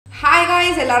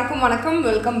guys, எல்லாருக்கும் வணக்கம்.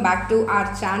 Welcome back to our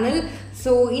channel.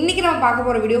 So இன்னைக்கு நம்ம பார்க்க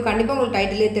போற வீடியோ கண்டிப்பா உங்களுக்கு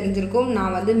டைட்டிலே தெரிஞ்சிருக்கும்.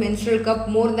 நான் வந்து menstrual cup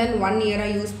more than 1 year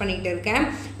use பண்ணிட்டு இருக்கேன்.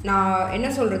 நான் என்ன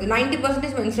சொல்றது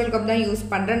 90% menstrual cup தான் யூஸ்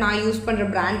பண்றேன். நான் யூஸ் பண்ற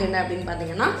பிராண்ட் என்ன அப்படினு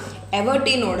பாத்தீங்கன்னா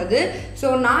Everteen ஓடது. சோ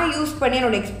நான் யூஸ் பண்ணி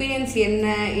என்னோட எக்ஸ்பீரியன்ஸ்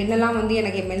என்னெல்லாம் வந்து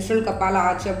எனக்கு menstrual cup-ஆல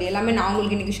ஆச்சு அப்படி எல்லாமே நான்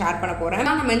உங்களுக்கு இன்னைக்கு ஷேர் பண்ண போறேன்.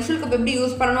 நான் menstrual cup எப்படி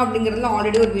யூஸ் பண்ணனும் அப்படிங்கறதுல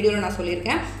ஆல்ரெடி ஒரு வீடியோல நான்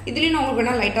சொல்லிருக்கேன். இதுலயே நான் உங்களுக்கு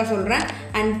வேணா லைட்டா சொல்றேன்.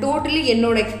 and totally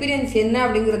என்னோட எக்ஸ்பீரியன்ஸ் என்ன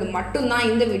அப்படிங்கிறது மட்டும் தான்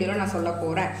இந்த வீடியோல நான் சொல்ல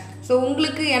போறேன். சோ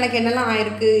உங்களுக்கு எனக்கு என்னெல்லாம்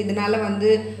ஆயிருக்கு இதனால வந்து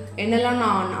என்னெல்லாம்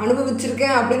நான்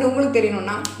அனுபவிச்சிருக்கேன் அப்படினு உங்களுக்கு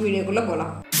தெரியணும்னா வீடியோக்குள்ள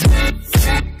போலாம்.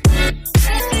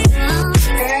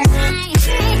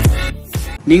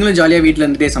 நீங்களும் ஜாலியா வீட்ல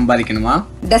இருந்துட்டே சம்பாதிக்கணுமா?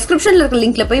 டிஸ்கிரிப்ஷன்ல இருக்க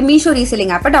லிங்க்ல போய் மீஷோ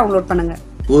ரீசெல்லிங் ஆப்பை டவுன்லோட் பண்ணுங்க.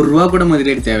 ₹1 கூட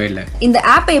முதலீடு தேவையில்லை. இந்த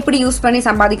ஆப்பை எப்படி யூஸ் பண்ணி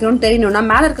சம்பாதிக்கணும்னு தெரியணும்னா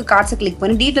மேல இருக்க கார்ட்ஸை கிளிக்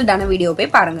பண்ணி டீடைல்டான வீடியோ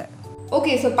போய் பாருங்க.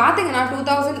 ஓகே, ஸோ பார்த்தீங்கன்னா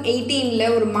 2018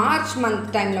 ஒரு மார்ச் மந்த்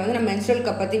டைமில் வந்து நான் menstrual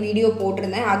cup பற்றி வீடியோ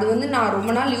போட்டிருந்தேன். அது வந்து நான்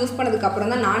ரொம்ப நாள் யூஸ்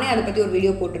பண்ணதுக்கப்புறம் தான் நானே அதை பற்றி ஒரு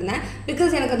வீடியோ போட்டிருந்தேன்.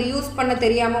 பிகாஸ் எனக்கு அது யூஸ் பண்ண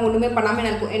தெரியாமல் ஒன்றுமே பண்ணாமல்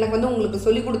எனக்கு வந்து உங்களுக்கு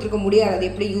சொல்லி கொடுத்துருக்க முடியாது அது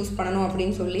எப்படி யூஸ் பண்ணணும்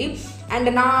அப்படின்னு சொல்லி. அண்ட்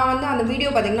நான் வந்து அந்த வீடியோ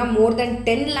பார்த்தீங்கன்னா more than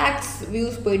 10 lakhs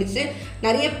வியூஸ் போயிடுச்சு.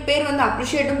 நிறைய பேர் வந்து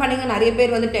அப்ரிஷியேட்டும் பண்ணிங்க, நிறைய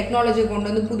பேர் வந்து டெக்னாலஜி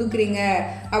கொண்டு வந்து புதுக்குறீங்க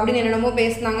அப்படின்னு என்னென்னமோ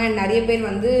பேசினாங்க. அண்ட் நிறைய பேர்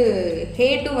வந்து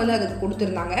ஹேட்டும் வந்து அதுக்கு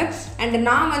கொடுத்துருந்தாங்க. அண்ட்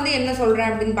நான் வந்து என்ன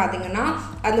சொல்கிறேன் அப்படின்னு பார்த்தீங்கன்னா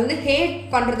அது வந்து ஹேட்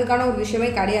பண்றதுக்கான ஒரு விஷயமே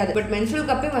கிடையாது. பட் menstrual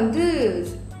cup வந்து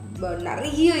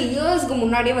நிறைய இயர்ஸ்க்கு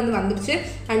முன்னாடியே வந்து வந்துடுச்சு.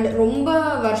 அண்ட் ரொம்ப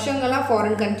வருஷங்களாக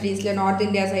ஃபாரின் கண்ட்ரீஸில் நார்த்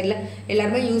இந்தியா சைடில்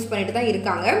எல்லாருமே யூஸ் பண்ணிட்டு தான்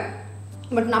இருக்காங்க.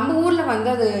 பட் நம்ம ஊரில் வந்து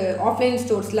அது ஆஃப்லைன்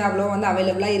ஸ்டோர்ஸில் அவ்வளோ வந்து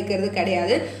அவைலபிளாக இருக்கிறது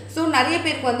கிடையாது. ஸோ நிறைய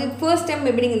பேருக்கு வந்து ஃபர்ஸ்ட் டைம்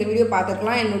எப்படி நீங்கள் இந்த வீடியோ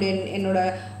பார்த்துருக்கலாம். என்னோட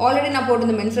ஆல்ரெடி நான் போட்டு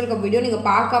இந்த menstrual cup வீடியோ நீங்கள்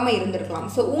பார்க்காம இருந்திருக்கலாம்.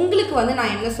 ஸோ உங்களுக்கு வந்து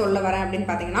நான் என்ன சொல்ல வரேன் அப்படின்னு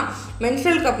பார்த்தீங்கன்னா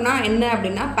menstrual cupனா என்ன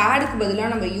அப்படின்னா பேடுக்கு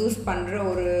பதிலாக நம்ம யூஸ் பண்ணுற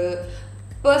ஒரு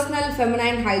பர்சனல்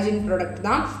ஃபெமினைன் ஹைஜீன் ப்ராடக்ட்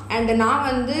தான். அண்ட் நான்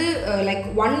வந்து லைக்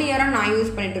 1 இயராக நான்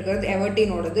யூஸ் பண்ணிட்டு இருக்கிறது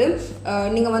எவர்டீனோடது.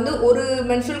 நீங்கள் வந்து ஒரு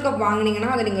menstrual cup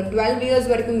வாங்கினீங்கன்னா அதை நீங்கள் 12 years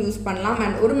வரைக்கும் யூஸ் பண்ணலாம்.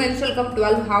 அண்ட் ஒரு menstrual cup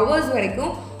 12 hours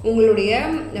வரைக்கும் உங்களுடைய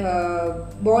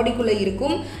பாடிக்குள்ளே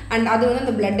இருக்கும். அண்ட் அது வந்து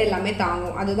அந்த பிளட் எல்லாமே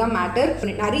தாங்கும். அதுதான் மேட்டர்.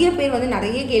 நிறைய பேர் வந்து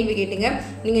நிறைய கேள்வி கேட்டீங்க.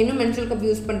 நீங்கள் இன்னும் menstrual cup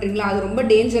யூஸ் பண்ணுறீங்களா, அது ரொம்ப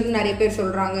டேஞ்சர்னு நிறைய பேர்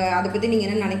சொல்கிறாங்க, அதை பற்றி நீங்கள்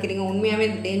என்ன நினைக்கிறீங்க, உண்மையாகவே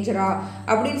அது டேஞ்சரா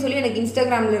அப்படின்னு சொல்லி எனக்கு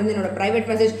இன்ஸ்டாகிராமில் இருந்து என்னோட ப்ரைவேட்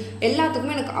மெசேஜ்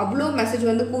எல்லாத்துக்குமே எனக்கு அவ்வளோ மெசேஜ்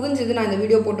வந்து குவிஞ்சது. நான் இந்த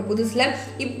வீடியோ போட்ட புதுசில்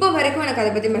இப்போ வரைக்கும் எனக்கு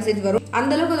அதை பற்றி மெசேஜ் வரும்.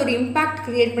 அந்தளவுக்கு அது ஒரு இம்பாக்ட்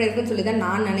கிரியேட் பண்ணியிருக்குன்னு சொல்லி தான்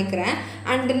நான் நினைக்கிறேன்.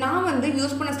 அண்ட் நான் வந்து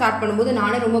யூஸ் பண்ண ஸ்டார்ட் பண்ணும்போது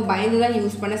நானே ரொம்ப பயந்து தான்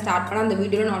யூஸ் பண்ண ஸ்டார்ட் பண்ணேன். அந்த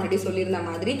வீடியோவில் நான் ஆல்ரெடி சொல்லியிருந்த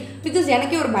மாதிரி. பிகாஸ்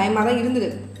எனக்கே ஒரு பயமாக தான் இருந்தது.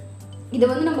 இதை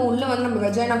வந்து நம்ம உள்ளே வந்து நம்ம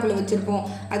வெஜைனாக்குள்ளே வச்சுருப்போம்,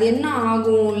 அது என்ன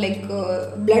ஆகும், லைக்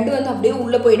பிளட் வந்து அப்படியே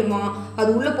உள்ளே போயிடுமா, அது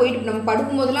உள்ளே போயிட்டு நம்ம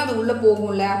படுக்கும் போதெல்லாம் அது உள்ளே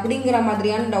போகும்ல அப்படிங்கிற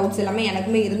மாதிரியான டவுட்ஸ் எல்லாமே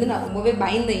எனக்குமே இருந்து நான் ரொம்பவே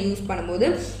பயந்தேன் யூஸ் பண்ணும்போது.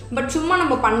 பட் சும்மா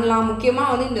நம்ம பண்ணலாம்.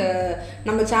 முக்கியமாக வந்து இந்த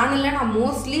நம்ம சேனலில் நான்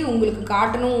மோஸ்ட்லி உங்களுக்கு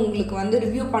காட்டணும், உங்களுக்கு வந்து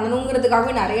ரிவ்யூ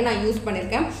பண்ணணுங்கிறதுக்காகவே நிறைய நான் யூஸ்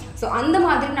பண்ணியிருக்கேன். ஸோ அந்த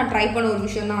மாதிரி நான் ட்ரை பண்ண ஒரு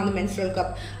விஷயம் தான் வந்து menstrual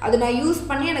cup. அது நான் யூஸ்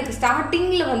பண்ணி எனக்கு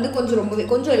ஸ்டார்டிங்கில் வந்து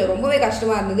கொஞ்சம் இல்லை ரொம்பவே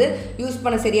கஷ்டமாக இருந்தது. யூஸ்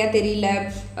பண்ண சரியாக தெரியல,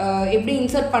 எப்படி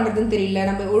இன்சர்ட் பண்ணுறதுன்னு தெரியல,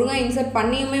 நம்ம ஒழுங்காக இன்சர்ட்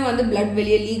பண்ணியுமே வந்து பிளட்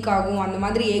வெளியே லீக் ஆகும், அந்த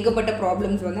மாதிரி ஏகப்பட்ட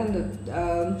ப்ராப்ளம்ஸ் வந்து அந்த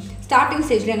ஸ்டார்டிங்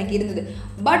ஸ்டேஜில் எனக்கு இருந்தது.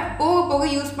 பட் போக போக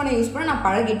யூஸ் பண்ண நான்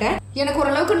பழகிட்டேன். எனக்கு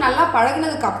ஓரளவுக்கு நல்லா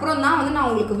பழகினதுக்கு அப்புறம் தான் வந்து நான்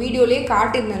உங்களுக்கு வீடியோலேயே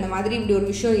காட்டியிருந்தேன் இந்த மாதிரி இப்படி ஒரு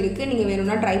விஷயம் இருக்குது, நீங்கள்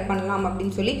வேணும்னா ட்ரை பண்ணலாம்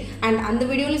அப்படின்னு சொல்லி. அண்ட் அந்த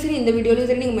வீடியோலையும் சரி இந்த வீடியோலையும்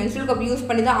சரி நீங்கள் menstrual cup யூஸ்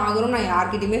பண்ணி தான் ஆகணும் நான்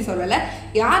யார்கிட்டையுமே சொல்லலை.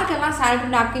 யாருக்கெல்லாம்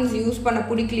சானிடரி நாப்கின்ஸ் யூஸ் பண்ண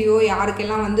பிடிக்கலையோ,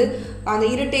 யாருக்கெல்லாம் வந்து அந்த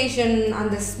இரிட்டேஷன்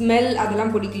அந்த ஸ்மெல்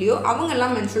அதெல்லாம் பிடிக்கலையோ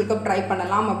அவங்கெல்லாம் menstrual cup ட்ரை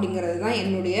பண்ணலாம் அப்படிங்கிறது தான்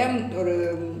என்னுடைய ஒரு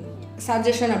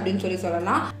சஜஷன் அப்படின்னு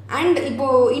சொல்லலாம். அண்ட்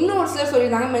இப்போது இன்னும் ஒரு சிலர்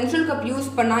சொல்லியிருந்தாங்க menstrual cup யூஸ்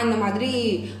பண்ணால் இந்த மாதிரி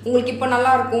உங்களுக்கு இப்போ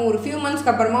நல்லாயிருக்கும், ஒரு ஃபியூ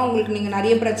மந்த்ஸ்க்கு அப்புறமா உங்களுக்கு நீங்கள்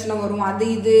நிறைய பிரச்சனை வரும், அது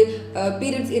இது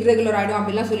பீரியட்ஸ் இர்ரெகுலர் ஆகிடும்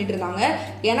அப்படிலாம் சொல்லிட்டு இருந்தாங்க.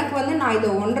 எனக்கு வந்து நான் இதை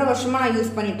 1.5 வருஷமாக நான்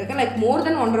யூஸ் பண்ணிட்டு இருக்கேன். லைக் மோர்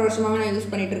தென் 1.5 வருஷமாகவே நான்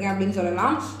யூஸ் பண்ணிட்டு இருக்கேன் அப்படின்னு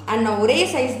சொல்லலாம். அண்ட் நான் ஒரே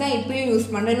சைஸ் தான் இப்பயும்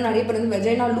யூஸ் பண்ணுறேன். நிறைய பேர் வந்து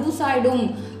வெஜைனா லூஸ் ஆகிடும்,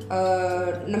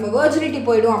 நம்ம வெர்ஜினிட்டி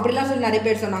போயிடும் அப்படிலாம் சொல்லி நிறைய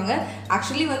பேர் சொன்னாங்க.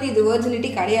 ஆக்சுவலி வந்து இது வெர்ஜினிட்டி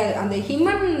கிடையாது. அந்த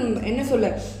ஹியூமன் என்ன சொல்ல,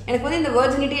 எனக்கு வந்து இந்த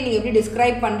வெர்ஜினிட்டியை நீங்கள் எப்படி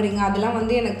டிஸ்கிரைப் பண்ணுறீங்க அதெல்லாம்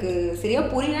வந்து எனக்கு சரியாக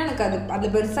புரியல. எனக்கு அது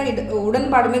பெருசாக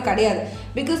உடன்பாடுமே கிடையாது.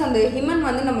 பிகாஸ் அந்த ஹியூமன்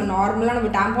வந்து நம்ம நார்மலாக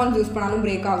நம்ம டேம்பான்ஸ் யூஸ் பண்ணாலும்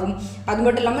பிரேக் ஆகும். அது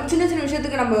மட்டும் இல்லாமல் சின்ன சின்ன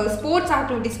விஷயத்துக்கு நம்ம ஸ்போர்ட்ஸ்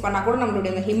ஆக்டிவிட்டிஸ் பண்ணால் கூட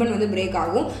நம்மளுடைய அந்த ஹியூமன் வந்து பிரேக்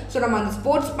ஆகும். ஸோ நம்ம அந்த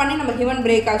ஸ்போர்ட்ஸ் பண்ணி நம்ம ஹியூமன்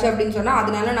பிரேக் ஆச்சு அப்படின்னு சொன்னால்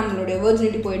அதனால நம்மளுடைய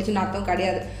வெர்ஜினிட்டி போயிடுச்சுன்னு அர்த்தம்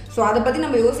கிடையாது. ஸோ அதை பற்றி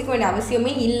நம்ம யோசிக்க வேண்டிய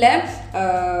அவசியமே இல்லை.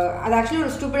 அது ஆக்சுவலி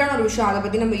ஒரு ஸ்டூபிடான ஒரு விஷயம். அதை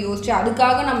பற்றி நம்ம யோசிச்சு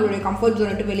அதுக்காக நம்மளுடைய கம்ஃபர்ட்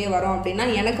ஜோன் விட்டு வெளியே வரோம் அப்படின்னா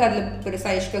எனக்கு அதில்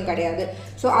பெருசாக இஷ்டம் கிடையாது.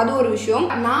 ஸோ அது ஒரு விஷயம்.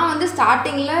 நான் வந்து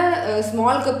ஸ்டார்டிங்கில்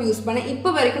ஸ்மால் கப் யூஸ் பண்ணேன். இப்போ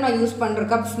வரைக்கும் நான் யூஸ் பண்ணுற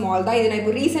கப் ஸ்மால் தான். இதை நான்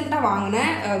இப்போ ரீசெண்டாக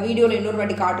வாங்கினேன், வீடியோவில் இன்னொரு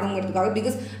வாட்டி காட்டுறோங்கிறதுக்காக.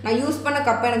 பிகாஸ் நான் யூஸ் பண்ண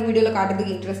கப்பை எனக்கு வீடியோவில்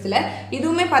காட்டுறதுக்கு இன்ட்ரெஸ்ட் இல்லை.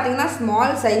 இதுவுமே பார்த்தீங்கன்னா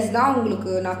ஸ்மால் சைஸ் தான்.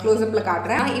 உங்களுக்கு நான் க்ளோஸ்அப்பில்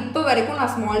காட்டுறேன். இப்போ வரைக்கும்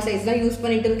நான் ஸ்மால் சைஸ் தான் யூஸ்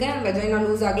பண்ணிட்டு இருக்கேன். வெஜைனா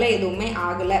லூஸ் ஆகலை, எதுவுமே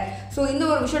ஆகலை. ஸோ இந்த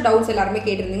ஒரு விஷயம் டவுட்ஸ் எல்லாருமே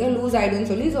கேட்டிருந்தீங்க, லூஸ் ஆகிடுன்னு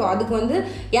சொல்லி. ஸோ அதுக்கு வந்து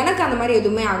எனக்கு அந்த மாதிரி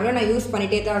எதுவுமே ஆகலை. நான் யூஸ்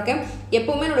பண்ணிகிட்டே தான் இருக்கேன்.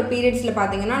 எப்போவுமே என்னோட பீரியட்ஸில்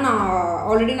பார்த்தீங்கன்னா நான்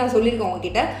ஆல்ரெடி நான் சொல்லியிருக்கேன்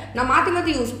உங்ககிட்ட, நான் மாற்றி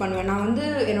மாற்றி யூஸ் பண்ணுவேன். நான் வந்து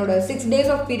என்னோட 6 days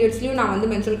ஆஃப் பீரியட்ஸ்லையும் நான் வந்து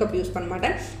மென்ஸ்ட்ரல் கப் யூஸ் பண்ண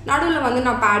மாட்டேன். நடுவில் வந்து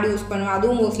நான் பேட் யூஸ் பண்ணுவேன்.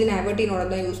 அதுவும் மோஸ்ட்லி நான் எவர்டீனோட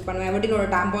தான் யூஸ் பண்ணுவேன். எவர்டீனோட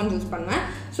டாம்பான் யூஸ் பண்ணுவேன்.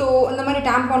 ஸோ இந்த மாதிரி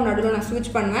டாம்பான் நடுவில் நான்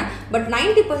ஸ்விட்ச் பண்ணுவேன். பட்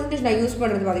 90% நான் யூஸ்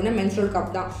பண்ணுறது பார்த்தீங்கன்னா மென்ஸ்ட்ரல்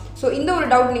கப் தான். ஸோ இந்த ஒரு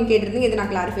டவுட் நீங்கள் கேட்டிருந்தீங்க, இதை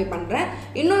நான் கிளாரிஃபை பண்ணுறேன்.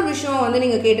 இன்னொரு விஷயம் வந்து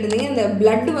நீங்கள் கேட்டிருந்தீங்க, இந்த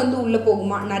பிளட் வந்து உள்ளே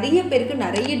போகுமா? நிறைய பேருக்கு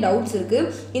நிறைய டவுட்ஸ் இருக்குது.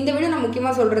 இந்த வீடியோ நான்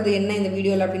முக்கியமாக சொல்கிறது என்ன இந்த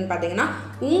வீடியோவில் அப்படின்னு பார்த்தீங்கன்னா,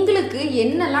 உங்களுக்கு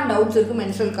என்னெல்லாம் டவுட்ஸ் இருக்குது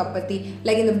மென்ஸ்ட்ரல் கப் பற்றி.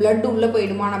 லைக் இந்த பிளட் உள்ளே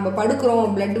போயிடுமா, நம்ம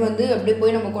படுக்கிறோம் பிளட் வந்து அப்படியே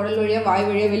போய் நம்ம குடல் வழியாக வாய்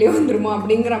வழியாக வெளியே வந்துருமா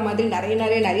அப்படிங்கிற மாதிரி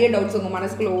நிறைய டவுட்ஸ் உங்கள்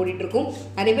மனசுக்குள்ளே ஓடிட்டு இருக்கும்.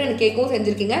 நிறைய பேர் எனக்கு கேட்கவும்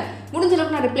செஞ்சுருக்கீங்க. முடிஞ்ச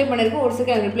அளவுக்கு நான் ரிப்ளை பண்ணியிருக்கேன், ஒரு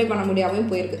சில ரிப்ளை பண்ண முடியாமல்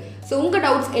போயிருக்கு. ஸோ உங்கள்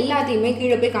டவுட்ஸ் எல்லாத்தையுமே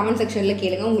கீழே போய் கமெண்ட் செக்ஷனில்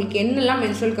கேளுங்க. உங்களுக்கு என்னெல்லாம்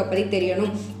மென்ஸ்ட்ரல் கப் பற்றி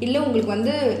தெரியணும், இல்லை உங்களுக்கு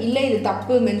வந்து இல்லை இது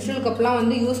தப்பு மென்ஸ்ட்ரல் கப்லாம்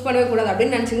வந்து யூஸ் பண்ணவே கூடாது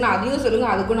அப்படின்னு நினச்சிங்கன்னா அதையும்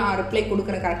சொல்லுங்கள். அதுக்கும் நான் ரிப்ளை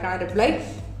கொடுக்குறேன், கரெக்டான ரிப்ளை.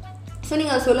 ஸோ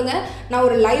நீங்கள் அதை சொல்லுங்கள். நான்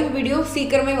ஒரு லைவ் வீடியோ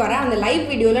சீக்கிரமே வரேன். அந்த லைவ்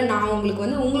வீடியோவில் நான் உங்களுக்கு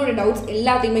வந்து உங்களோட டவுட்ஸ்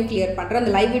எல்லாத்தையுமே கிளியர் பண்ணுறேன்.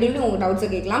 அந்த லைவ் வீடியோவில் உங்கள் டவுட்ஸை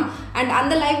கேட்கலாம். அண்ட்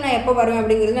அந்த லைவ் நான் எப்போ வருவேன்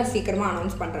அப்படிங்கிறது நான் சீக்கிரமாக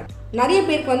அனௌன்ஸ் பண்ணுறேன். நிறைய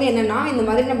பேருக்கு வந்து என்னென்னா, இந்த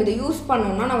மாதிரி நம்ம இதை யூஸ்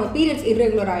பண்ணோம்னா நம்ம பீரியட்ஸ்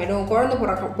இர்ரெகுலர் ஆகிடும், குழந்தை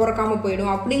பிறக்காமல்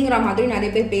போயிடும் அப்படிங்கிற மாதிரி நிறைய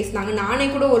பேர் பேசினாங்க. நானே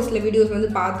கூட ஒரு சில வீடியோஸ் வந்து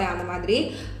பார்த்தேன் அந்த மாதிரி.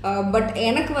 பட்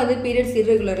எனக்கு வந்து பீரியட்ஸ்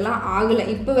இர்ரெகுலர்லாம் ஆகலை.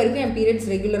 இப்போ வரைக்கும் என் பீரியட்ஸ்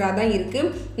ரெகுலராக தான்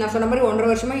இருக்குது. நான் சொன்ன மாதிரி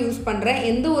 1.5 வருஷமாக யூஸ் பண்ணுறேன்.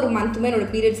 எந்த ஒரு மந்த்துமே என்னோட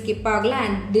பீரியட்ஸ் ஸ்கிப் ஆகலை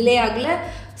அண்ட் டிலே ஆகலை,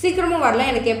 சீக்கிரமும் வரல.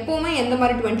 எனக்கு எப்போவுமே எந்த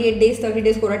மாதிரி 28 days 30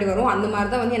 days ஒரு வாட்டி வரும், அந்த மாதிரி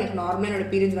தான் வந்து எனக்கு நார்மலாக என்னோட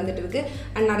பீரியட்ஸ் வந்துட்டு இருக்குது.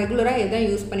 அண்ட் நான் ரெகுலராக இதான்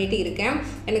யூஸ் பண்ணிட்டு இருக்கேன்.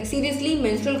 எனக்கு சீரியஸ்லி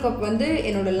மென்ஸ்ட்ரல் கப் வந்து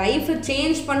என்னோட லைஃப்பை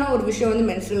சேஞ்ச் பண்ண ஒரு விஷயம் வந்து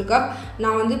மென்ஸ்ட்ரல் கப்.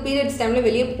 நான் வந்து பீரியட்ஸ் டைமில்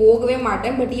வெளியே போகவே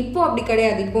மாட்டேன். பட் இப்போ அப்படி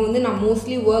கிடையாது. இப்போ வந்து நான்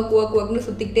மோஸ்ட்லி ஒர்க்னு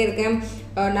சுற்றிக்கிட்டே இருக்கேன்.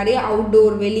 நிறைய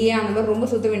அவுட்டோர் வெளியே அந்த மாதிரி ரொம்ப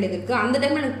சுற்ற வேண்டியது இருக்குது. அந்த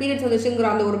டைமில் எனக்கு பீரியட்ஸ் வந்துச்சுங்கிற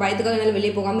அந்த ஒரு பயத்துக்காக என்னால்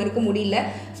வெளியே போகாமல் இருக்க முடியல.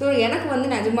 ஸோ எனக்கு வந்து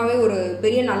நிஜமாவே ஒரு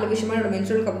பெரிய நல்ல விஷயமா என்னோட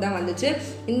மென்ஸ்ட்ரல் கப் தான் வந்துச்சு.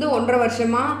 இந்த 1.5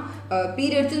 வருஷமாக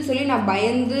பீரியட்ஸ்ன்னு சொல்லி நான்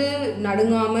பயந்து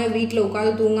நடுங்காமல் வீட்டில்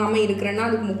உட்காந்து தூங்காமல் இருக்கிறேன்னா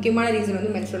அதுக்கு முக்கியமான ரீசன்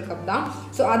வந்து மென்ஸ்ட்ரல் கப் தான்.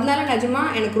 ஸோ அதனால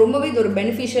நிஜமாக எனக்கு ரொம்பவே இது ஒரு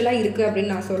பெனிஃபிஷியலாக இருக்குது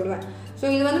அப்படின்னு நான் சொல்லுவேன். ஸோ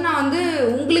இது வந்து நான் வந்து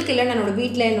உங்களுக்கு இல்லைன்னு என்னோடய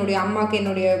வீட்டில் என்னுடைய அம்மாவுக்கு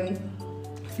என்னுடைய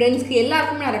ஃப்ரெண்ட்ஸ்க்கு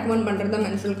எல்லாருக்குமே நான் ரெக்கமெண்ட் பண்ணுறது தான்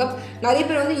மென்ஸ்ட்ரல் கப். நிறைய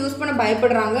பேர் வந்து யூஸ் பண்ண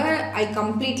பயப்படுறாங்க. I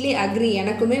completely agree.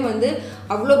 எனக்குமே வந்து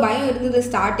அவ்வளோ பயம் இருந்தது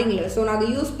ஸ்டார்டிங்கில். ஸோ நான் அதை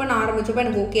யூஸ் பண்ண ஆரம்பித்தப்போ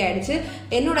எனக்கு ஓகே ஆகிடுச்சு.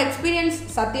 என்னோடய எக்ஸ்பீரியன்ஸ்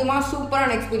சத்தியமாக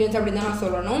சூப்பரான எக்ஸ்பீரியன்ஸ் அப்படின்னு தான் நான்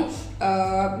சொல்லணும்.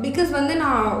 பிகாஸ் வந்து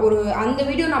நான் அந்த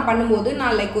வீடியோ நான் பண்ணும்போது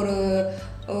நான் லைக் ஒரு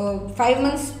 5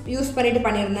 months யூஸ்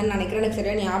பண்ணியிருந்தேன்னு நினைக்கிறேன். எனக்கு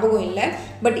சரியாக ஞாபகம் இல்லை.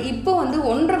 பட் இப்போ வந்து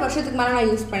 1.5 வருஷத்துக்கு மேலே நான்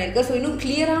யூஸ் பண்ணியிருக்கேன். ஸோ இன்னும்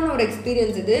கிளியரான ஒரு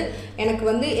எக்ஸ்பீரியன்ஸ் இது. எனக்கு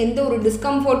வந்து எந்த ஒரு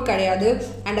டிஸ்கம்ஃபர்ட் கிடையாது.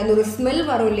 அண்ட் அந்த ஒரு ஸ்மெல்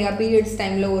வரும் இல்லையா பீரியட்ஸ்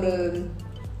டைமில்,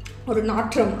 ஒரு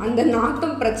நாற்றம், அந்த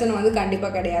நாற்றம் பிரச்சனை வந்து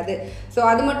கண்டிப்பாக கிடையாது. ஸோ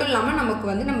அது மட்டும் இல்லாமல் நமக்கு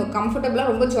வந்து நம்ம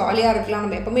கம்ஃபர்டபுளாக ரொம்ப ஜாலியாக இருக்கலாம்.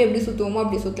 நம்ம எப்போவுமே எப்படி சுற்றுவோமோ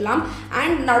அப்படி சுற்றலாம்.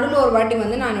 அண்ட் நடுவில் ஒரு வாட்டி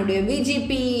வந்து நான் என்னுடைய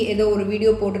விஜிபி ஏதோ ஒரு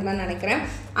வீடியோ போட்டிருந்தேன்னு நினைக்கிறேன்.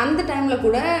 அந்த டைமில்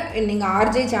கூட நீங்கள்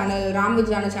ஆர்ஜே சேனல்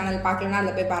ராம்புஜான சேனல் பார்க்கலன்னா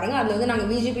அதில் போய் பாருங்கள். அதில் வந்து நாங்கள்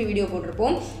விஜிபி வீடியோ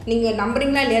போட்டிருப்போம். நீங்கள்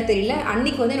நம்புறீங்களா இல்லையா தெரியல.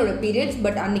 அன்றைக்கி வந்து என்னோடய பீரியட்ஸ்.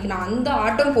 பட் அன்றைக்கி நான் அந்த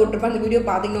ஆட்டம் போட்டிருப்பேன். அந்த வீடியோ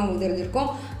பார்த்தீங்கன்னா உங்களுக்கு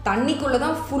தெரிஞ்சிருக்கும். தண்ணிக்குள்ளே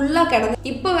தான் ஃபுல்லாக கிடந்து.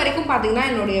 இப்போ வரைக்கும் பார்த்தீங்கன்னா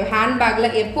என்னுடைய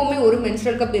ஹேண்ட்பேக்கில் எப்போவுமே ஒரு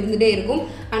மென்ஸ்ட்ரல் கப் இருந்துகிட்டே இருக்கும்.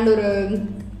 அண்ட் ஒரு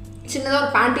சின்னதாக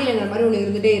ஒரு பேண்ட்டி லைனர் மாதிரி ஒன்று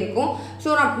இருந்துகிட்டே இருக்கும். ஸோ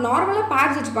நான் நார்மலாக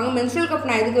பேட்ஸ் வச்சுப்பாங்க. மென்ஸ்ட்ரல் கப்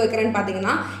நான் எதுக்கு வைக்கிறேன்னு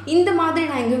பார்த்தீங்கன்னா, இந்த மாதிரி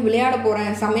நான் எங்கேயும் விளையாட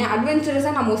போகிறேன், செம்மையாக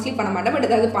அட்வென்ச்சரஸாக நான் மோஸ்ட்லி பண்ண மாட்டேன். பட்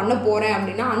ஏதாவது பண்ண போகிறேன்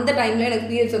அப்படின்னா அந்த டைமில் எனக்கு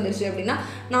பீரியட்ஸ் வந்துருச்சு அப்படின்னா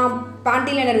நான்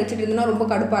பேண்ட்டி லைனர் வச்சுட்டு இருந்தேன்னா ரொம்ப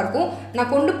கடுப்பாக இருக்கும்.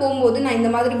 நான் கொண்டு போகும்போது நான் இந்த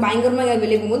மாதிரி பயங்கரமாக எதாவது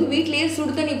வெளியே போகும்போது வீட்டிலேயே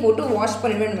சுடு தண்ணி போட்டு வாஷ்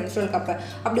பண்ணிடுவேன் மென்ஸ்ட்ரல் கப்பை.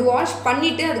 அப்படி வாஷ்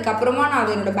பண்ணிவிட்டு அதுக்கப்புறமா நான்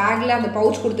அதை என்னோடய பேக்கில் அந்த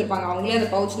பவுச் கொடுத்துருப்பாங்க. அவங்களே அந்த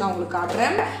பவுச் நான் உங்களுக்கு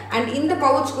காட்டுறேன். அண்ட் இந்த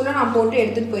பவுச்சுக்குள்ளே நான் போட்டு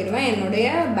எடுத்துகிட்டு போயிடுவேன் என்னுடைய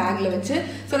பேக்கில் வச்சு.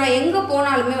 ஸோ நான் எங்கே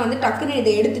போனாலுமே வந்து டக்குன்னு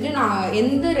இதை எடுத்துகிட்டு நான்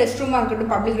எந்த ரெஸ்ட் ரூமாக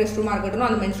இருக்கட்டும், பப்ளிக் ரெஸ்ட் ரூமாக இருக்கட்டும்,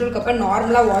 அந்த மென்ஸ்ட்ரல் கப்பை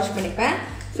நார்மலாக வாஷ் பண்ணிப்பேன்.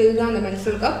 ஸோ இதுதான் அந்த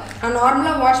மென்ஸ்ட்ரல் கப். நான்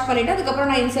நார்மலாக வாஷ் பண்ணிவிட்டு அதுக்கப்புறம்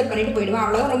நான் இன்சர்ட் பண்ணிட்டு போயிடுவேன்.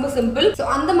 அவ்வளோதான், ரொம்ப சிம்பிள். ஸோ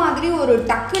அந்த மாதிரி ஒரு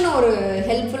டக்குன்னு ஒரு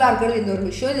ஹெல்ப்ஃபுல்லாக இருக்கிறது இந்த ஒரு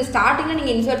விஷயம். இது ஸ்டார்டிங்கில்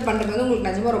நீங்கள் இன்சர்ட் பண்ணுறது வந்து உங்களுக்கு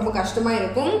நிஜமாக ரொம்ப கஷ்டமாக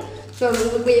இருக்கும். ஸோ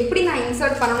உங்களுக்கு எப்படி நான்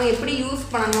இன்சர்ட் பண்ணணும், எப்படி யூஸ்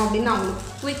பண்ணணும் அப்படின்னு நான்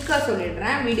உங்களுக்கு குயிக்காக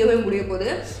சொல்லிடுறேன். வீடியோவே முடிய போகுது.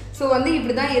 ஸோ வந்து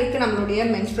இப்படி தான் இருக்குது நம்மளுடைய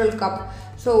மென்ஸ்ட்ரல் கப்.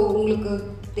 ஸோ உங்களுக்கு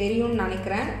தெரியும்னு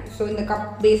நினைக்கிறேன். ஸோ இந்த கப்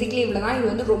பேசிக்லி இவ்வளோ தான். இது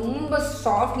வந்து ரொம்ப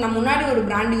சாஃப்ட். நான் முன்னாடி ஒரு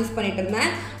பிராண்ட் யூஸ் பண்ணிட்டு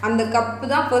இருந்தேன். அந்த கப்பு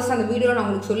தான் ஃபர்ஸ்ட் அந்த வீடியோவில் நான்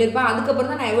உங்களுக்கு சொல்லியிருப்பேன்.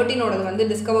 அதுக்கப்புறம் தான் நான் எவர்டீனோடது வந்து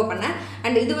டிஸ்கவர் பண்ணேன்.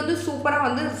 அண்ட் இது வந்து சூப்பராக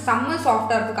வந்து செம்ம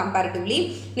சாஃப்டாக இருக்கும் கம்பேரிட்டிவ்லி.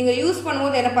 நீங்கள் யூஸ்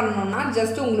பண்ணும்போது என்ன பண்ணணும்னா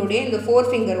ஜஸ்ட் உங்களுடைய இந்த 4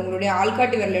 ஃபிங்கர் உங்களுடைய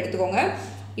ஆள்காட்டி விரல் எடுத்துக்கோங்க,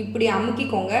 இப்படி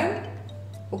அமுக்கிக்கோங்க.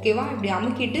 ஓகேவா? இப்படி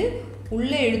அமுக்கிட்டு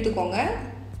உள்ளே இழுத்துக்கோங்க.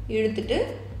 இழுத்துட்டு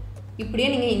இப்படியே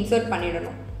நீங்கள் இன்சர்ட்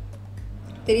பண்ணிடணும்.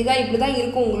 தெரியுதா? இப்படி தான்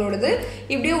இருக்கும் உங்களோடது.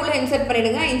 இப்படியே உள்ளே இன்சர்ட்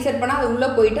பண்ணிவிடுங்க. இன்சர்ட் பண்ணால் அது உள்ளே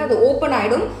போயிட்டு அது ஓப்பன்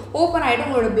ஆகிடும்.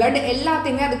 உங்களோட பிளட்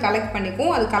எல்லாத்தையுமே அது கலெக்ட்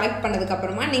பண்ணிக்கும். அது கலெக்ட்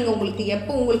பண்ணதுக்கப்புறமா நீங்கள் உங்களுக்கு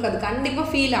எப்போ உங்களுக்கு அது கண்டிப்பாக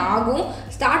ஃபீல் ஆகும்.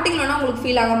 ஸ்டார்டிங்லனா உங்களுக்கு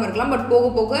ஃபீல் ஆகாமல் இருக்கலாம். பட் போக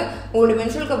போக உங்களோட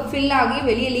மென்ஸ்ட்ரல் கப் ஃபில் ஆகி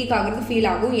வெளியே லீக் ஆகிறது ஃபீல்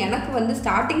ஆகும். எனக்கு வந்து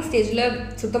ஸ்டார்டிங் ஸ்டேஜில்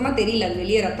சுத்தமாக தெரியல அது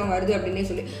வெளியே ரத்தம் வருது அப்படின்னே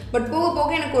சொல்லி. பட் போக போக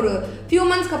எனக்கு ஒரு ஃபியூ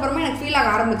மந்த்ஸ்க்கு அப்புறமா எனக்கு ஃபீல்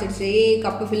ஆக ஆரம்பிச்சிடுச்சு.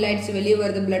 கப்பு ஃபில் ஆகிடுச்சு, வெளியே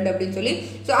வருது பிளட் அப்படின்னு சொல்லி.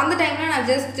 ஸோ அந்த டைமில் நான்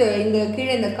ஜஸ்ட் இந்த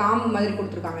கீழே இந்த காம்பு மாதிரி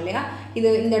கொடுத்துருக்காங்க இல்லையா,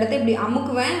 இந்த இடத்த இப்படி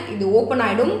அமுக்குவேன். இது ஓப்பன்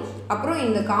ஆகிடும். அப்புறம்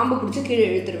இந்த காம்பு பிடிச்சி கீழே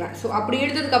இழுத்துருவேன். ஸோ அப்படி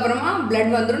இழுத்ததுக்கப்புறமா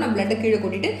பிளட் வந்துடும். நான் பிளட்டை கீழே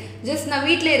கொட்டிட்டு ஜஸ்ட் நான்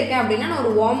வீட்டில் இருக்கேன் அப்படின்னா நான்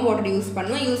ஒரு வார்ம் வாட்டர் யூஸ்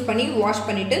பண்ணுவேன். யூஸ் பண்ணி வாஷ்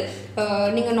பண்ணிவிட்டு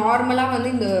நீங்கள் நார்மலாக வந்து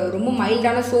இந்த ரொம்ப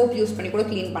மைல்டான சோப் யூஸ் பண்ணி கூட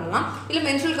க்ளீன் பண்ணலாம். இல்லை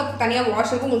மென்ஸ்ட்ரல் கப் தனியாக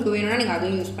வாஷ் இருக்கும் உங்களுக்கு வேணும்னா நீங்கள்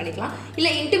அதுவும் யூஸ் பண்ணிக்கலாம்.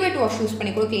 இல்லை இன்டிமேட் வாஷ் யூஸ்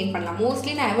பண்ணி கூட க்ளீன் பண்ணலாம்.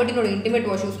 மோஸ்ட்லி நான் எவர்டீனோட இன்டிமேட்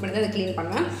வாஷ் யூஸ் பண்ணி தான் அதை க்ளீன்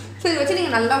பண்ணுவேன். ஸோ இதை வச்சு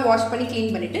நீங்கள் நல்லா வாஷ் பண்ணி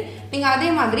க்ளீன் பண்ணிவிட்டு நீங்கள்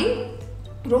அதே மாதிரி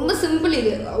ரொம்ப சிம்பிள்.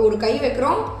 இது ஒரு கை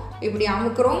வைக்கிறோம், இப்படி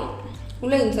அமுக்குறோம்,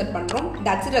 உள்ளே இன்சர்ட் பண்ணுறோம்.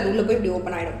 That's it. அது உள்ளே போய் இப்படி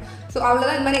ஓப்பன் ஆகிடும். ஸோ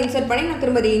அவ்வளோதான். இந்த மாதிரி இன்சர்ட் பண்ணி நான்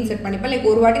திரும்ப ரீஇன்சர்ட் பண்ணிப்பேன். லைக்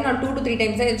ஒரு வாட்டி நான் 2 to 3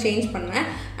 டைம்ஸாக இதை சேஞ்ச் பண்ணுவேன்.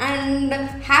 And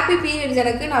happy periods.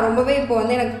 எனக்கு நான் ரொம்பவே இப்போ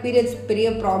வந்து எனக்கு பீரியட்ஸ் பெரிய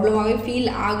ப்ராப்ளமாகவே ஃபீல்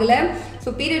ஆகலை.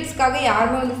 ஸோ பீரியட்ஸ்க்காக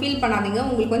யாருமே வந்து ஃபீல் பண்ணாதீங்க.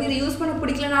 உங்களுக்கு வந்து இது யூஸ் பண்ண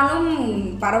பிடிக்கலனாலும்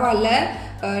பரவாயில்ல.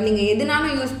 நீங்கள்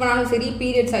எதுனாலும் யூஸ் பண்ணாலும் சரி,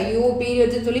 பீரியட்ஸ் ஐயோ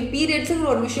பீரியட்ஸ்ன்னு சொல்லி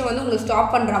பீரியட்ஸுங்கிற ஒரு விஷயம் வந்து உங்களுக்கு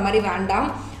ஸ்டாப் பண்ணுற மாதிரி வேண்டாம்.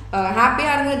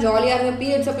 ஹாப்பியாக இருங்க, ஜாலியாக இருங்க.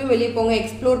 பீரியட்ஸ் அப்பயும் வெளியே போங்க,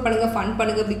 எக்ஸ்ப்ளோர் பண்ணுங்கள், ஃபன்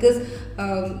பண்ணுங்கள். பிகாஸ்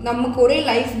நமக்கு ஒரே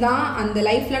லைஃப் தான். அந்த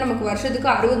லைஃப்பில் நமக்கு வருஷத்துக்கு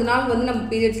 60 நாள் வந்து நம்ம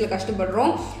பீரியட்ஸில்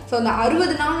கஷ்டப்படுறோம். ஸோ அந்த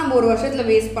 60 நாள் நம்ம ஒரு வருஷத்தில்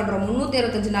வேஸ்ட் பண்ணுறோம்.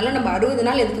 365 நாளில் நம்ம 60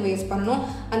 நாள் எதுக்கு வேஸ்ட் பண்ணணும்?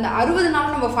 அந்த 60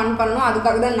 நாள் நம்ம ஃபன் பண்ணணும்.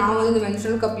 அதுக்காக தான் நான் வந்து இந்த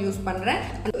மென்ஸ்ட்ரல் கப் யூஸ் பண்ணுறேன்.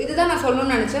 இதுதான் நான்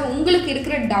சொல்லணும்னு நினச்சேன். உங்களுக்கு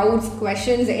இருக்கிற டவுட்ஸ்,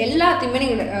 கொஷின்ஸ் எல்லாத்தையுமே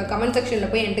நீங்கள் கமெண்ட்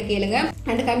செக்ஷனில் போய் என்கிட்ட கேளுங்க.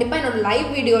 அண்ட் கண்டிப்பாக என்னோட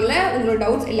லைவ் வீடியோவில் உங்களோட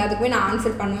டவுட்ஸ் எல்லாத்துக்குமே நான்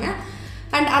ஆன்சர் பண்ணுவேன்.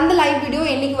 அண்ட் அந்த லைவ் வீடியோ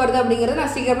என்றைக்கு வருது அப்படிங்கிறத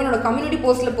நான் சீக்கிரமாக என்னோட கம்யூனிட்டி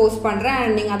போஸ்ட்டில் போஸ்ட் பண்ணுறேன்.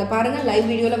 அண்ட் நீங்கள் அதை பாருங்கள். லைவ்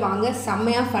வீடியோவில் வாங்க,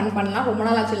 செம்மையாக ஃபன் பண்ணலாம். ரொம்ப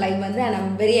நாள் ஆச்சு லைவ் வந்து. And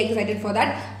I'm very excited for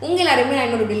that. உங்கள் எல்லாருமே நான்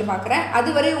இன்னொரு வீடியோவில் பார்க்குறேன்.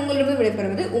 அதுவரை உங்களிடமே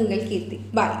விடைபெறுவது உங்கள் கீர்த்தி.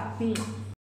 பாய்.